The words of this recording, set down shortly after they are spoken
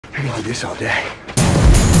I can do this all day.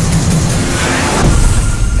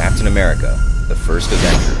 Captain America, The First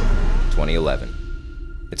Avenger,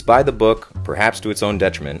 2011. It's by the book, perhaps to its own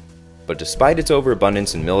detriment, but despite its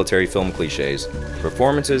overabundance in military film cliches,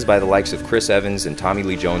 performances by the likes of Chris Evans and Tommy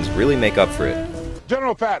Lee Jones really make up for it.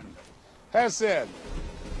 General Patton has said,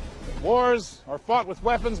 wars are fought with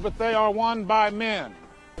weapons, but they are won by men.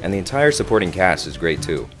 And the entire supporting cast is great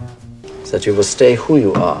too. So that you will stay who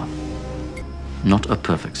you are. Not a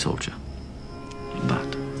perfect soldier,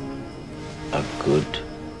 but a good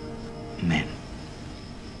man.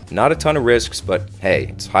 Not a ton of risks, but hey,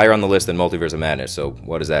 it's higher on the list than Multiverse of Madness, so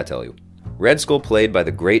what does that tell you? Red Skull, played by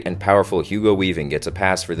the great and powerful Hugo Weaving, gets a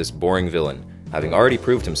pass for this boring villain, having already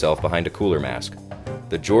proved himself behind a cooler mask.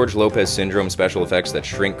 The George Lopez syndrome special effects that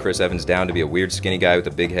shrink Chris Evans down to be a weird skinny guy with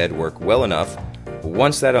a big head work well enough, but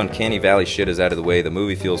once that uncanny valley shit is out of the way, the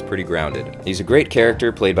movie feels pretty grounded. He's a great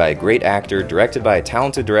character, played by a great actor, directed by a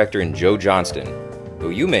talented director in Joe Johnston,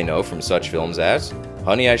 who you may know from such films as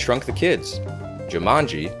Honey, I Shrunk the Kids,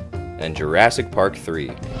 Jumanji, and Jurassic Park 3.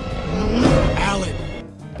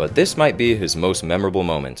 Alan! But this might be his most memorable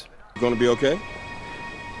moment. You gonna be okay?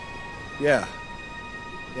 Yeah,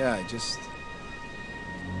 I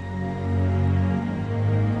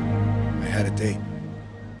had a date.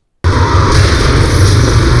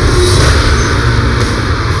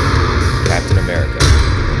 Captain America,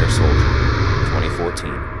 Winter Soldier,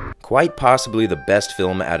 2014. Quite possibly the best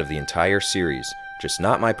film out of the entire series, just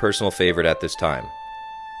not my personal favorite at this time.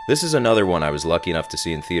 This is another one I was lucky enough to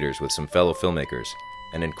see in theaters with some fellow filmmakers.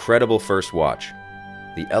 An incredible first watch.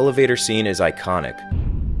 The elevator scene is iconic.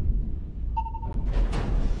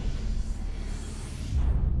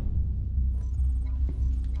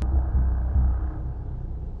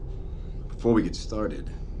 Before we get started,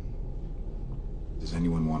 does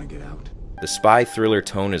anyone want to get out? The spy thriller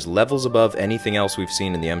tone is levels above anything else we've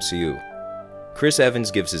seen in the MCU. Chris Evans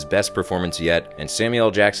gives his best performance yet, and Samuel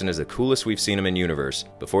L. Jackson is the coolest we've seen him in universe,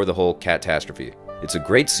 before the whole catastrophe. It's a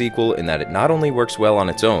great sequel in that it not only works well on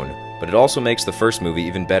its own, but it also makes the first movie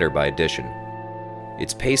even better by addition.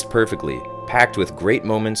 It's paced perfectly, packed with great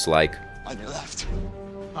moments like... On your left.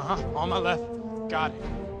 On my left. Got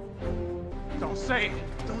it. Don't say it.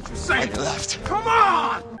 Don't you say it. On your left. Come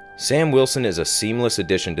on! Sam Wilson is a seamless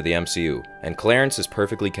addition to the MCU, and Clarence is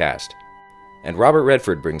perfectly cast. And Robert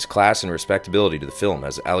Redford brings class and respectability to the film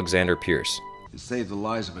as Alexander Pierce. It saved the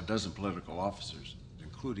lives of a dozen political officers,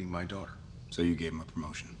 including my daughter. So you gave him a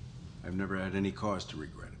promotion. I've never had any cause to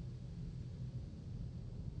regret it.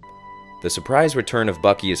 The surprise return of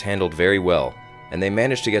Bucky is handled very well, and they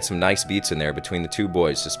managed to get some nice beats in there between the two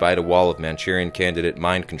boys despite a wall of Manchurian Candidate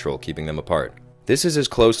mind control keeping them apart. This is as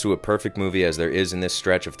close to a perfect movie as there is in this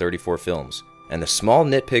stretch of 34 films, and the small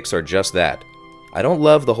nitpicks are just that. I don't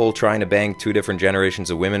love the whole trying to bang two different generations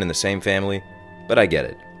of women in the same family, but I get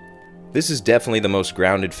it. This is definitely the most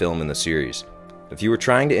grounded film in the series. If you were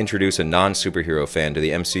trying to introduce a non-superhero fan to the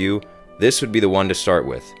MCU, this would be the one to start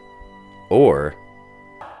with. Or...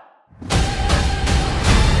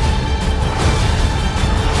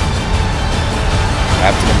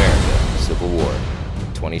 Captain America, Civil War,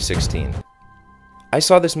 2016. I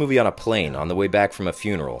saw this movie on a plane on the way back from a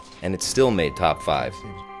funeral, and it still made top 5.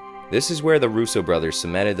 This is where the Russo brothers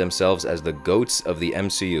cemented themselves as the GOATs of the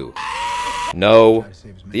MCU. No,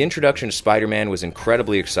 the introduction to Spider-Man was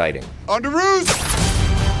incredibly exciting. On the roof!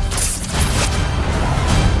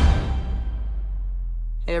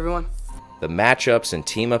 Hey everyone. The matchups and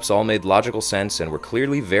team-ups all made logical sense and were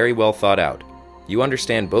clearly very well thought out. You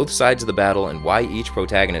understand both sides of the battle and why each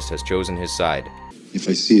protagonist has chosen his side. If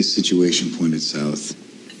I see a situation pointed south,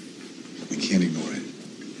 I can't ignore it.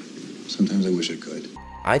 Sometimes I wish I could.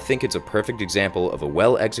 I think it's a perfect example of a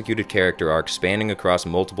well-executed character arc spanning across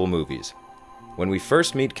multiple movies. When we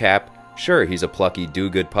first meet Cap, sure, he's a plucky,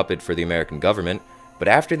 do-good puppet for the American government, but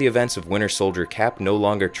after the events of Winter Soldier, Cap no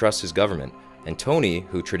longer trusts his government, and Tony,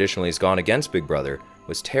 who traditionally has gone against Big Brother,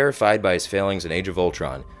 was terrified by his failings in Age of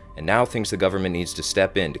Ultron, and now thinks the government needs to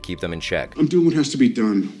step in to keep them in check. I'm doing what has to be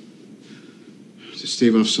done to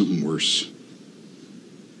stave off something worse.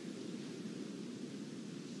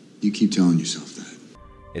 You keep telling yourself that.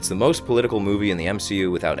 It's the most political movie in the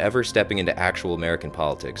MCU without ever stepping into actual American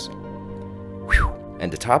politics. Whew.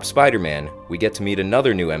 And to top Spider-Man, we get to meet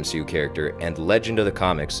another new MCU character and legend of the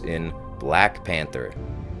comics in Black Panther.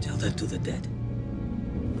 Tell that to the dead.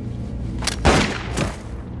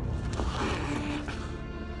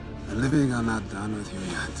 Living, I'm not done with you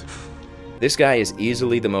yet. This guy is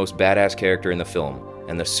easily the most badass character in the film,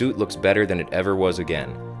 and the suit looks better than it ever was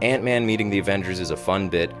again. Ant-Man meeting the Avengers is a fun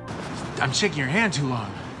bit. I'm shaking your hand too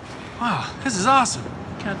long. Wow, this is awesome.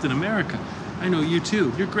 Captain America, I know you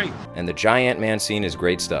too. You're great. And the giant man scene is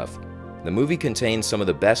great stuff. The movie contains some of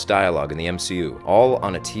the best dialogue in the MCU, all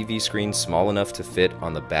on a TV screen small enough to fit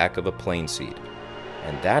on the back of a plane seat.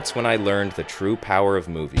 And that's when I learned the true power of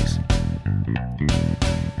movies.